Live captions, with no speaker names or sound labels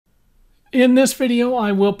In this video,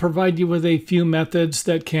 I will provide you with a few methods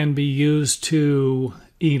that can be used to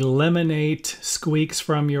eliminate squeaks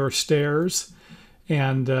from your stairs.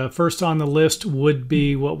 And first on the list would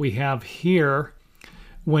be what we have here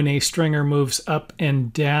when a stringer moves up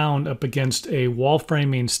and down up against a wall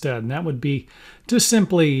framing stud. And that would be to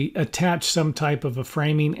simply attach some type of a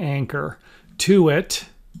framing anchor to it,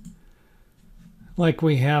 like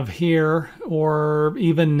we have here, or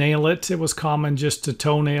even nail it. It was common just to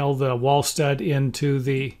toenail the wall stud into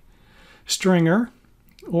the stringer,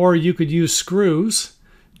 or you could use screws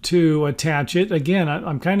to attach it. Again,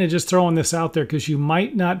 I'm kind of just throwing this out there because you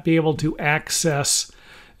might not be able to access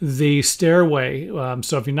the stairway.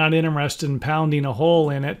 So if you're not interested in pounding a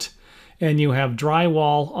hole in it and you have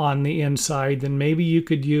drywall on the inside, then maybe you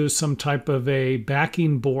could use some type of a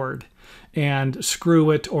backing board and screw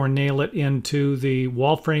it or nail it into the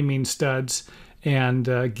wall framing studs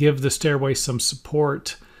and give the stairway some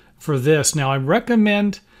support for this. Now, I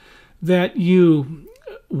recommend that you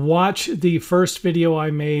watch the first video I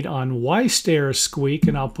made on why stairs squeak,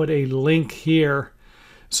 and I'll put a link here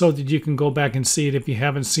so that you can go back and see it if you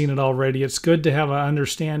haven't seen it already. It's good to have an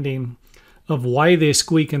understanding of why they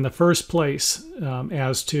squeak in the first place,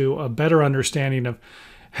 as to a better understanding of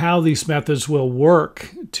how these methods will work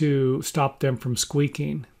to stop them from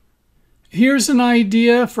squeaking. Here's an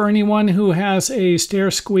idea for anyone who has a stair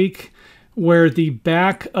squeak where the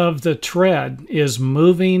back of the tread is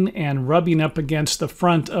moving and rubbing up against the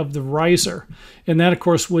front of the riser. And that, of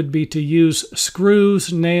course, would be to use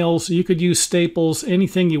screws, nails. You could use staples,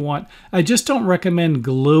 anything you want. I just don't recommend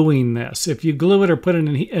gluing this. If you glue it or put an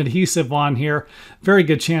adhesive on here, very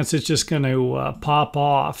good chance it's just going to pop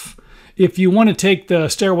off. If you want to take the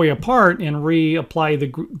stairway apart and reapply the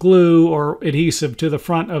glue or adhesive to the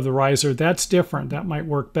front of the riser, that's different. That might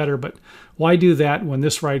work better, but why do that when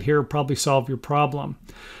this right here will probably solve your problem?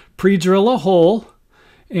 Pre-drill a hole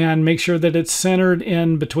and make sure that it's centered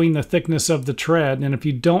in between the thickness of the tread. And if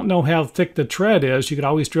you don't know how thick the tread is, you could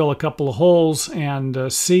always drill a couple of holes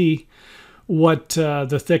and see what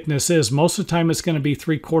the thickness is. Most of the time it's going to be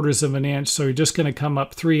 3/4 of an inch, so you're just going to come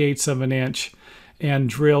up 3/8 of an inch and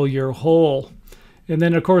drill your hole. And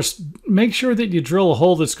then, of course, make sure that you drill a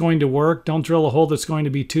hole that's going to work. Don't drill a hole that's going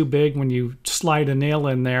to be too big. When you slide a nail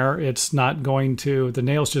in there, it's not going to, the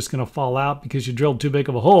nail's just going to fall out because you drilled too big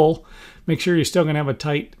of a hole. Make sure you're still going to have a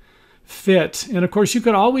tight fit. And of course, you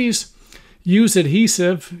could always use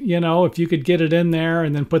adhesive. You know, if you could get it in there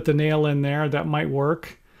and then put the nail in there, that might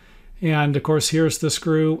work. And of course, here's the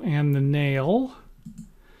screw and the nail.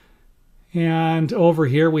 And over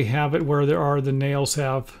here we have it where the nails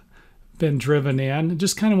have been driven in.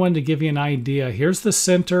 Just kind of wanted to give you an idea. Here's the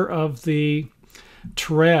center of the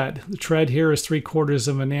tread. The tread here is 3/4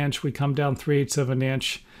 of an inch. We come down 3/8 of an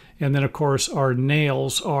inch. And then of course our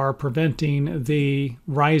nails are preventing the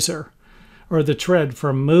riser or the tread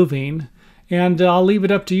from moving. And I'll leave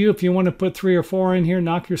it up to you. If you want to put 3 or 4 in here,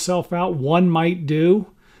 knock yourself out. 1 might do,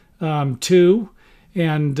 2.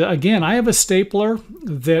 And again, I have a stapler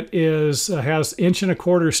that has 1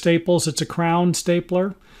 1/4" staples. It's a crown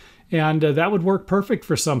stapler, and that would work perfect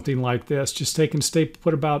for something like this. Just take and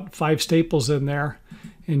put about 5 staples in there,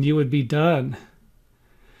 and you would be done.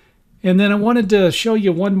 And then I wanted to show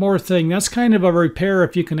you one more thing. That's kind of a repair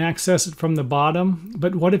if you can access it from the bottom.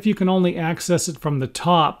 But what if you can only access it from the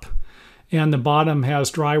top, and the bottom has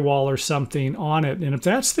drywall or something on it? And if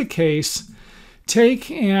that's the case, take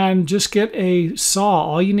and just get a saw.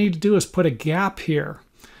 All you need to do is put a gap here.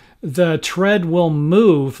 The tread will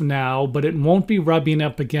move now, but it won't be rubbing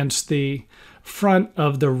up against the front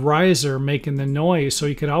of the riser making the noise. So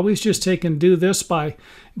you could always just take and do this by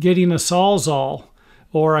getting a Sawzall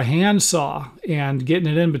or a handsaw and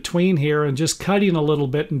getting it in between here and just cutting a little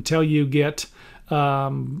bit until you get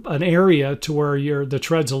an area to where the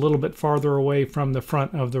tread's a little bit farther away from the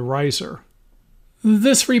front of the riser.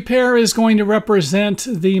 This repair is going to represent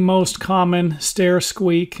the most common stair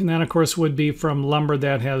squeak, and that of course would be from lumber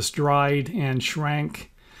that has dried and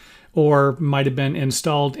shrank or might have been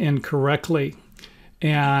installed incorrectly.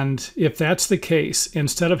 And if that's the case,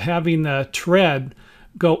 instead of having the tread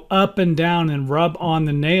go up and down and rub on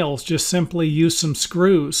the nails, just simply use some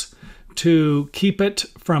screws to keep it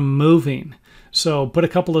from moving. So put a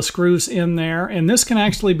couple of screws in there, and this can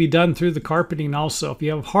actually be done through the carpeting also. If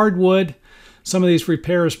you have hardwood, some of these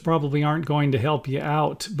repairs probably aren't going to help you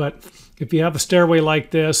out, but if you have a stairway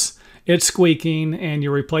like this, it's squeaking, and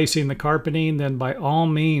you're replacing the carpeting, then by all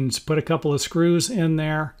means, put a couple of screws in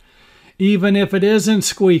there, even if it isn't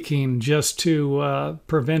squeaking, just to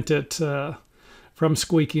prevent it from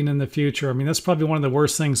squeaking in the future. I mean, that's probably one of the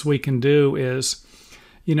worst things we can do is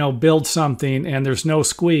build something and there's no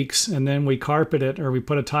squeaks, and then we carpet it or we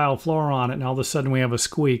put a tile floor on it and all of a sudden we have a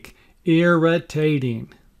squeak. Irritating.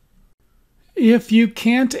 If you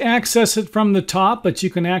can't access it from the top, but you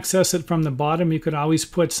can access it from the bottom, you could always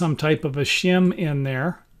put some type of a shim in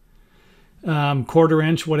there. 1/4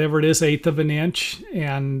 inch, whatever it is, 1/8 of an inch.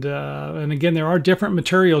 And again, there are different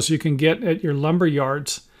materials you can get at your lumber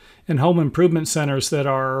yards and home improvement centers that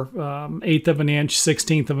are 1/8 of an inch,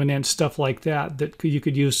 1/16 of an inch, stuff like that, that you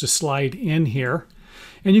could use to slide in here.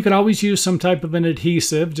 And you could always use some type of an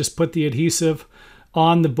adhesive. Just put the adhesive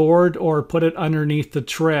on the board or put it underneath the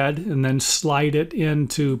tread and then slide it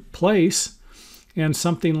into place. And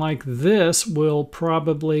something like this will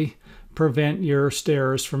probably prevent your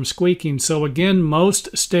stairs from squeaking. So again,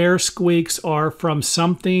 most stair squeaks are from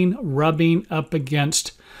something rubbing up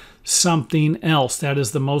against something else. That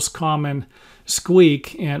is the most common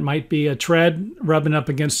squeak, and it might be a tread rubbing up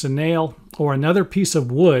against a nail or another piece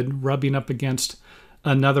of wood rubbing up against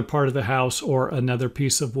another part of the house or another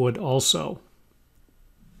piece of wood also.